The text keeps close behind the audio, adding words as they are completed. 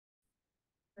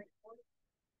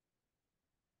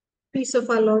Peace of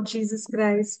our Lord Jesus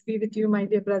Christ be with you, my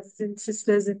dear brothers and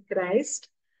sisters in Christ.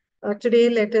 Today,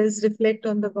 let us reflect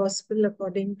on the Gospel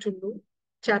according to Luke,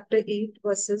 chapter 8,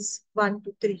 verses 1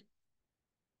 to 3.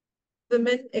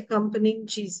 Women accompanying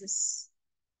Jesus.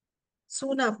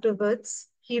 Soon afterwards,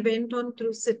 he went on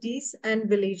through cities and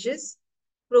villages,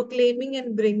 proclaiming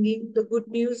and bringing the good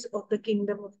news of the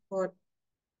kingdom of God.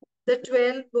 The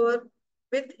 12 were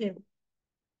with him,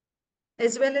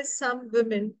 as well as some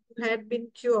women who had been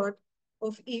cured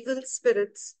of evil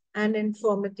spirits and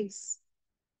infirmities.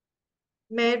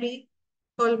 Mary,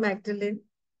 called Magdalene,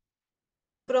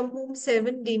 from whom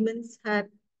 7 demons had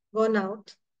gone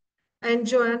out, and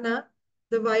Joanna,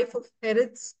 the wife of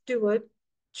Herod's steward,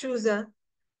 Chusa,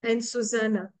 and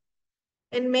Susanna,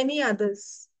 and many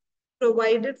others,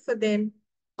 provided for them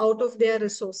out of their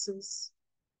resources.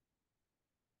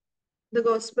 The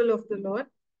Gospel of the Lord.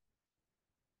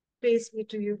 Praise be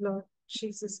to you, Lord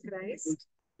Jesus Christ.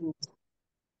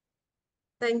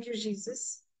 Thank you,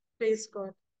 Jesus. Praise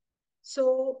God.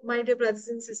 So, my dear brothers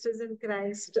and sisters in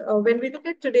Christ, when we look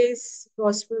at today's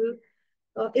Gospel,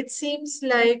 it seems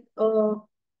like a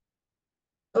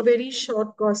very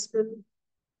short Gospel,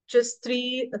 just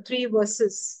three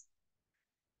verses.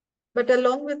 But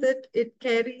along with it, it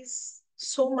carries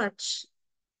so much.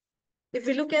 If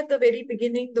we look at the very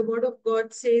beginning, the Word of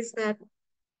God says that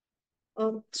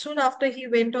soon after he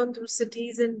went on through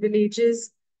cities and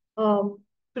villages,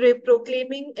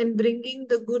 proclaiming and bringing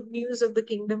the good news of the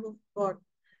kingdom of God.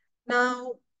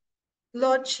 Now,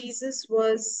 Lord Jesus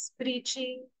was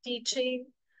preaching, teaching.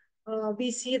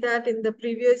 We see that in the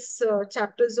previous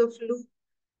chapters of Luke,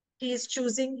 he is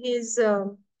choosing his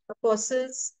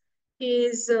apostles. He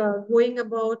is going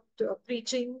about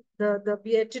preaching the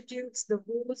Beatitudes, the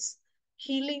woes,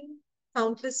 healing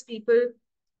countless people.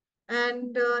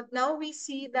 And now we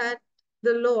see that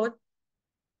the Lord,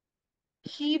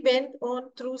 he went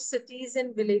on through cities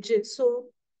and villages. So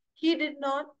he did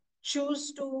not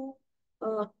choose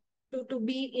uh, to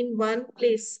be in one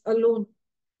place alone,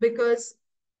 because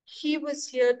he was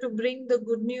here to bring the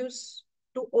good news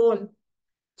to all.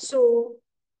 So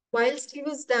whilst he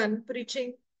was done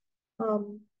preaching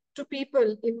to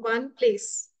people in one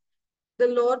place, the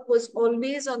Lord was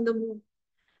always on the move.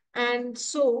 And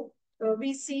so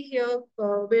we see here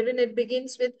wherein it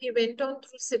begins with, he went on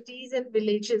through cities and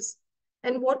villages.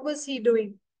 And what was he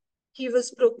doing? He was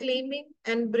proclaiming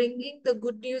and bringing the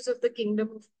good news of the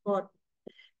kingdom of God.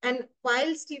 And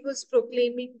whilst he was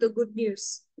proclaiming the good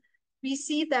news, we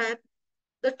see that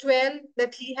the 12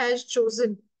 that he has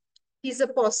chosen, his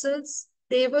apostles,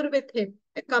 they were with him,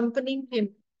 accompanying him.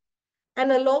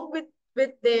 And along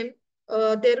with them,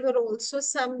 there were also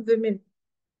some women.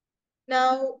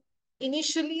 Now,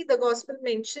 initially, the gospel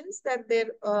mentions that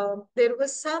there were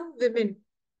some women.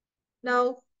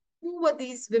 Now, who were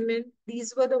these women?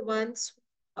 These were the ones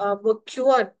who were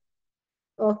cured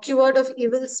of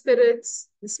evil spirits,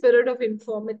 the spirit of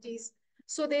infirmities.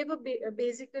 So they were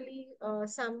basically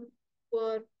some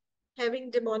were having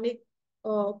demonic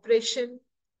oppression,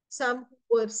 some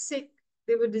were sick,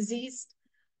 they were diseased.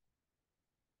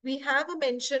 We have a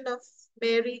mention of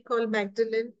Mary called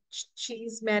Magdalene.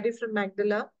 She's Mary from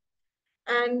Magdala.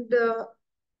 And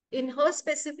in her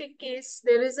specific case,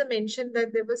 there is a mention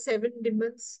that there were 7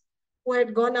 demons who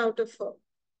had gone out of her.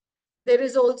 There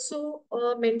is also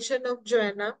a mention of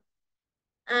Joanna.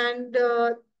 And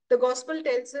the gospel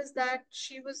tells us that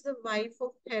she was the wife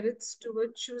of Herod's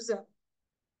steward Chusa.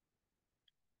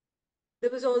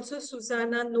 There was also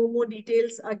Susanna. No more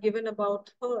details are given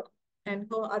about her and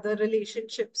her other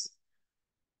relationships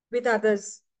with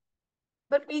others.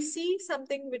 But we see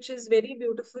something which is very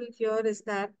beautiful here is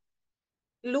that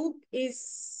Luke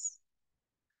is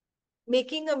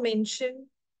making a mention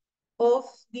of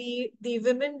the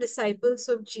women disciples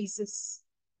of Jesus.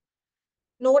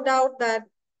 No doubt that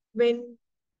when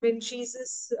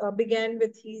Jesus began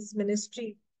with his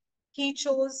ministry, he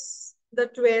chose the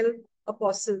 12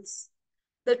 apostles,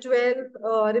 the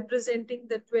 12 representing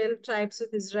the 12 tribes of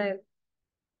Israel.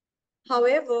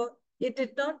 However, it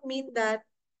did not mean that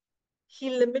he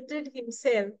limited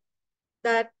himself,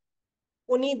 that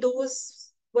only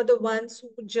those were the ones who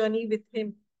would journey with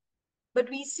him. But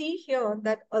we see here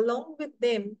that along with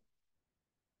them,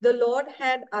 the Lord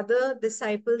had other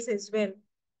disciples as well.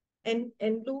 And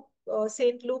Luke,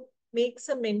 Saint Luke makes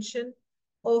a mention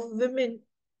of women,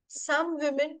 some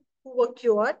women who were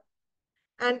cured,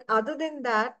 and other than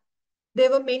that,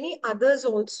 there were many others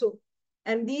also.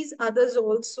 And these others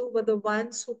also were the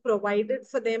ones who provided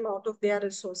for them out of their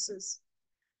resources.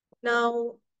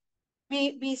 Now,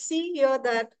 we see here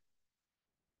that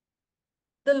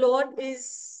the Lord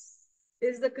is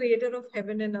the creator of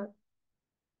heaven and earth.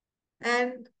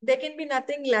 and there can be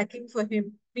nothing lacking for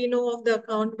him. We know of the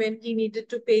account when he needed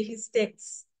to pay his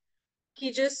tax.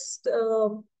 He just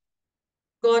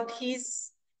got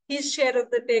his share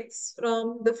of the tax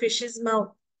from the fish's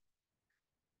mouth.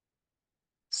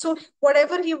 So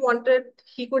whatever he wanted,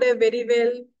 he could have very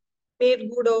well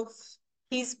made good of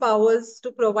his powers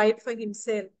to provide for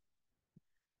himself.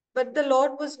 But the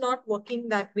Lord was not working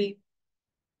that way.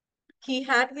 He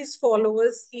had his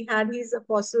followers, he had his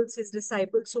apostles, his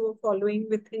disciples who were following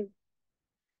with him.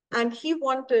 And he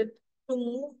wanted to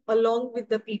move along with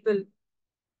the people.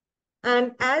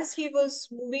 And as he was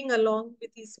moving along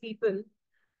with his people,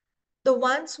 the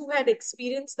ones who had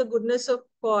experienced the goodness of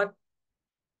God,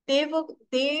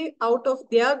 they out of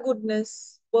their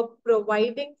goodness were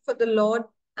providing for the Lord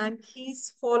and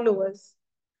his followers.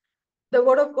 The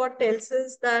word of God tells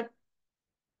us that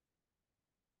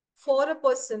for a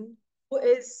person who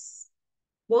is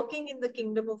working in the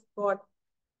kingdom of God,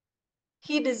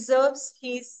 he deserves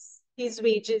his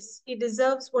wages. He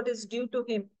deserves what is due to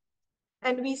him.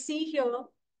 And we see here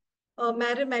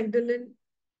Mary Magdalene,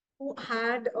 who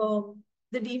had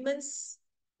the demons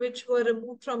which were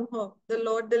removed from her. The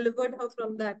Lord delivered her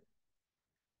from that.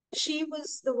 She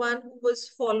was the one who was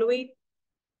following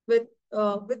with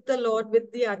the Lord,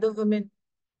 with the other women.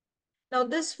 Now,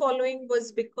 this following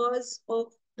was because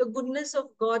of the goodness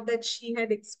of God that she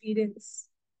had experienced.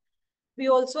 We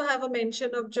also have a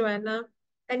mention of Joanna.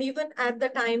 And even at the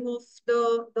time of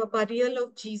the burial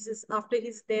of Jesus after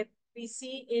his death, we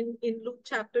see in Luke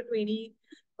chapter 20,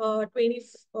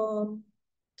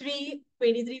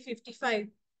 23:55,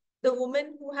 the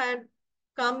woman who had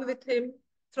come with him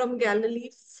from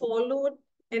Galilee followed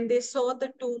and they saw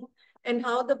the tomb and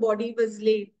how the body was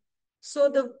laid. So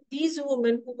these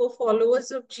women who were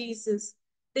followers of Jesus,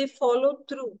 they followed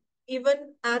through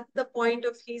even at the point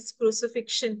of his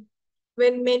crucifixion,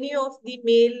 when many of the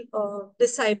male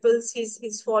disciples,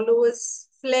 his followers,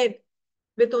 fled,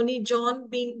 with only John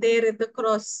being there at the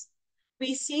cross.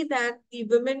 We see that the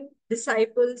women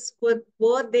disciples were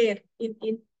there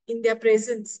in their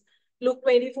presence. Luke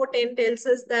 24:10 tells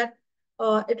us that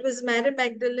it was Mary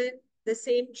Magdalene, the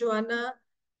same Joanna,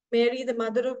 Mary, the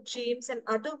mother of James, and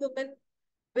other women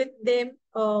with them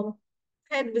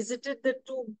had visited the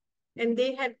tomb, and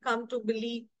they had come to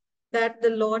believe that the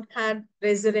Lord had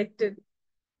resurrected.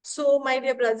 So, my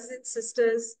dear brothers and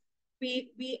sisters,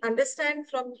 we understand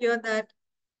from here that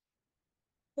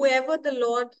whoever the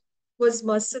Lord was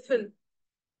merciful,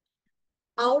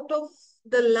 out of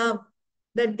the love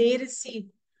that they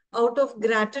received, out of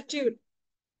gratitude,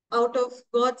 out of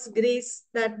God's grace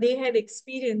that they had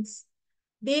experienced,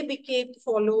 they became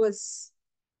followers.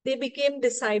 They became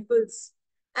disciples.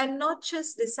 And not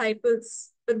just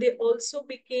disciples, but they also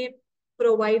became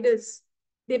providers.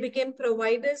 They became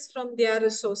providers from their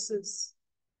resources.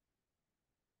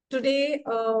 Today,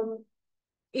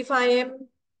 if I am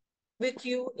with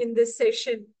you in this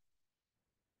session,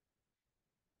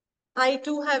 I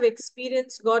too have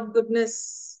experienced God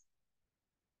goodness.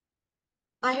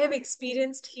 I have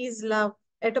experienced his love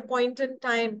at a point in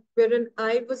time wherein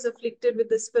I was afflicted with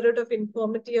the spirit of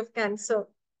infirmity of cancer.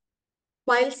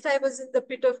 Whilst I was in the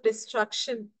pit of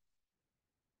destruction,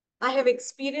 I have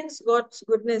experienced God's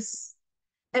goodness.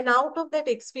 And out of that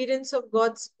experience of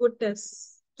God's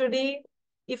goodness, today,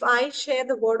 if I share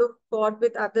the word of God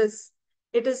with others,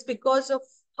 it is because of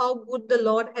how good the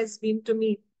Lord has been to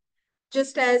me.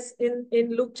 Just as in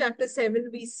Luke chapter 7,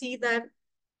 we see that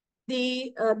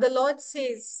the Lord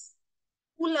says,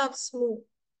 who loves more?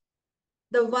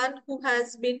 The one who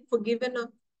has been forgiven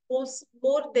of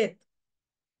more death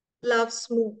loves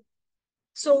more.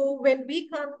 So when we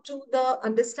come to the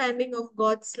understanding of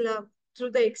God's love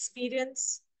through the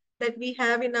experience that we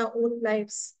have in our own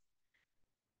lives,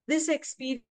 this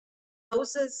experience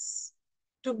allows us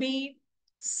to be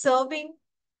serving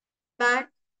back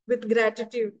with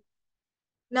gratitude.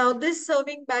 Now, this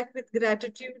serving back with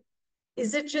gratitude,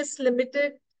 is it just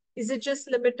limited? Is it just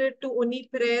limited to only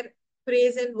prayer,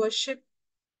 praise, and worship?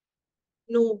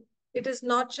 No, it is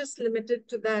not just limited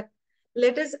to that.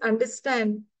 Let us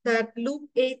understand that Luke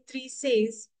 8:3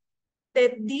 says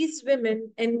that these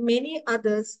women and many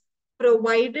others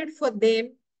provided for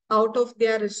them out of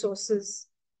their resources.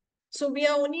 So we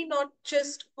are only not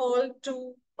just called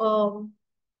to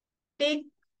take,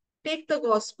 take the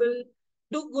gospel,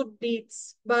 do good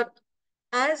deeds, but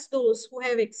as those who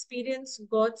have experienced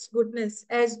God's goodness,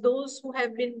 as those who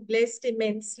have been blessed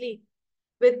immensely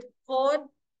with God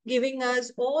giving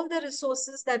us all the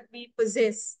resources that we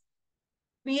possess,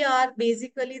 we are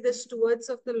basically the stewards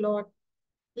of the Lord.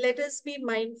 Let us be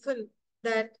mindful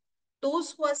that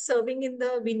those who are serving in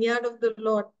the vineyard of the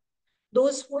Lord,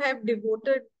 those who have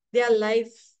devoted their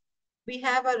life. We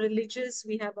have our religious,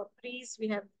 we have our priests, we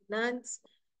have nuns,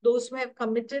 those who have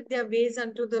committed their ways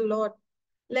unto the Lord.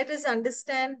 Let us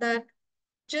understand that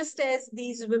just as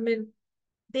these women,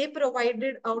 they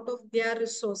provided out of their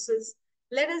resources,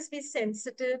 let us be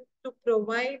sensitive to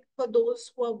provide for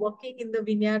those who are working in the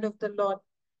vineyard of the Lord.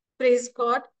 Praise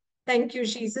God. Thank you,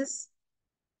 Jesus.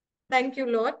 Thank you,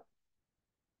 Lord.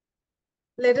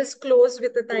 Let us close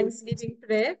with a thanksgiving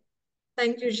prayer.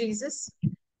 Thank you, Jesus.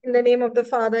 In the name of the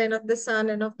Father, and of the Son,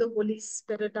 and of the Holy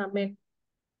Spirit. Amen.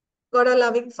 God, our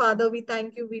loving Father, we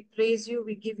thank you, we praise you,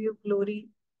 we give you glory.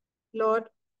 Lord,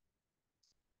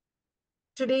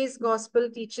 today's gospel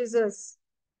teaches us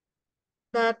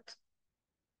that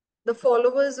the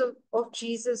followers of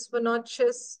Jesus were not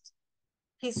just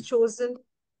his chosen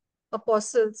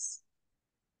apostles,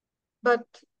 but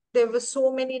there were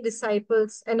so many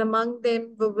disciples, and among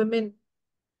them were women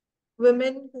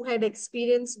who had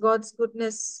experienced God's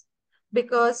goodness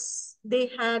because they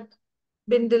had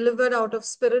been delivered out of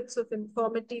spirits of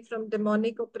infirmity from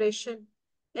demonic oppression,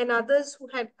 and others who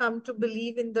had come to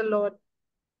believe in the Lord.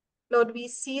 Lord, we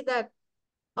see that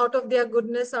out of their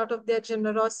goodness, out of their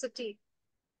generosity,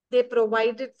 they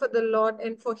provided for the Lord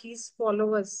and for his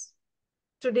followers.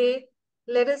 Today,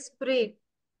 let us pray.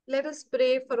 Let us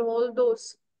pray for all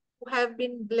those who have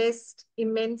been blessed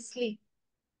immensely,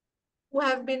 who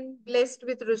have been blessed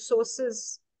with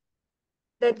resources,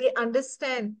 that they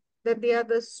understand that they are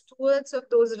the stewards of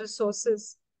those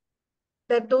resources,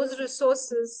 that those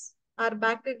resources are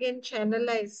back again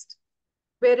channelized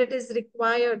where it is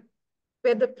required,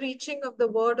 where the preaching of the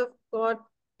word of God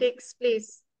takes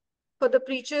place. For the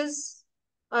preachers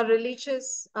are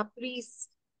religious, are priests,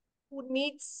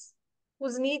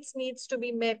 whose needs to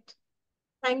be met.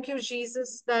 Thank you,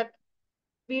 Jesus, that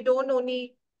we don't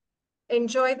only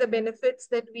enjoy the benefits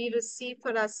that we receive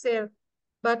for ourselves,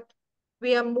 but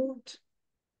we are moved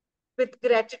with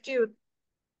gratitude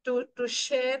to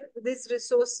share these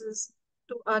resources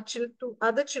to to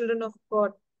other children of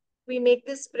God. We make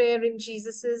this prayer in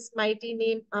Jesus' mighty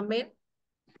name. Amen.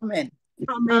 Amen.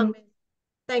 Amen. Amen.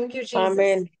 Thank you, Jesus.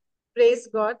 Amen. Praise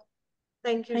God.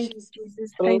 Thank you, Thank you, Jesus.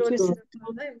 Jesus. Glory Thank you, to the sister.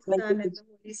 Father, and Thank Son, you, and the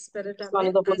Holy Spirit. Son Amen.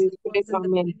 of the As Holy it Spirit. was in the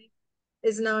Amen. beginning,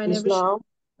 is now, and Is ever now, shall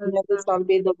and be. ever shall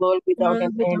be, the world without an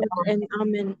end. Without Amen. end.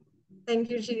 Amen. Thank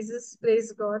you, Jesus.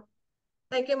 Praise God.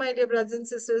 Thank you, my dear brothers and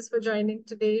sisters, for joining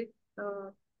today.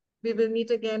 We will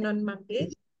meet again on Monday.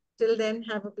 Till then,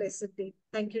 have a blessed day.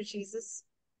 Thank you, Jesus.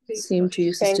 Praise Same God. to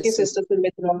you, Thank Sister you, Sid. Sister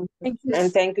Simitra. Thank And you.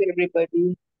 thank you,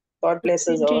 everybody. God bless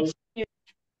us Same to all. you.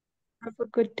 Have a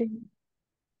good day.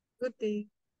 Good day.